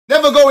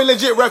never going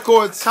legit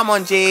records. Come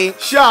on, G.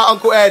 Shout out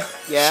Uncle Ed.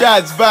 Yeah.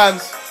 Shads,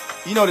 Bams.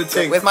 You know the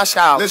thing. Where's my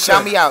shout? Listen.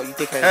 Shout me out, you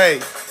dickhead.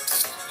 Hey.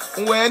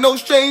 We're no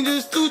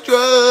strangers to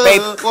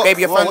drugs. Babe,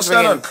 your phone's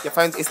ringing. Your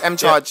phone is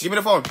M-Charge. Yeah, give me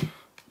the phone.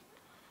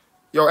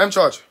 Yo,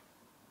 M-Charge.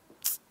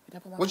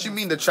 What do you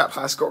mean the trap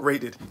house got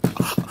raided?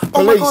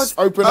 Oh my God.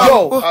 Open up.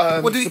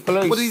 Yo, what do you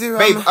do?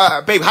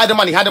 babe, hide the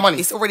money, hide the money.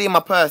 It's already in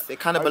my purse. It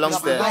kind of belongs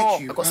up there. the door.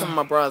 I got some of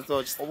my bras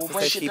though. Just to break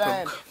say it keep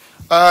them.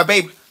 down.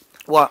 Babe,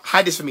 What?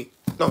 hide this for me.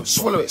 No,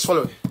 swallow it,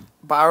 swallow it.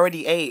 But I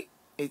already ate.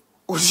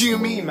 What do you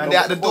mean, man? They're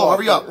at the door,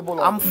 hurry up.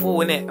 I'm full,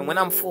 innit? And when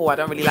I'm full, I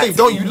don't really like Babe,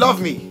 don't you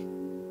love me?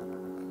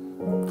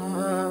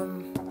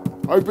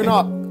 Open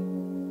up.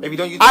 Baby,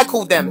 don't you? I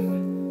called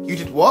them. You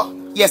did what?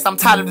 Yes, I'm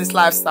tired of this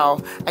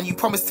lifestyle. And you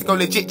promised to go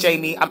legit,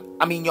 Jamie.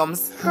 I mean,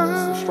 Yoms.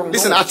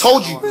 Listen, I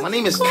told you. My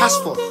name is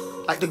Casper.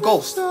 Like the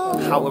ghost.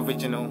 How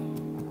original.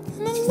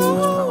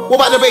 What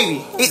about the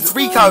baby? It's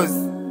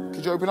Rico's.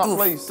 Could you open up,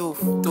 please? Doof.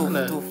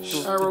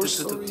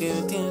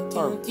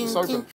 It's open.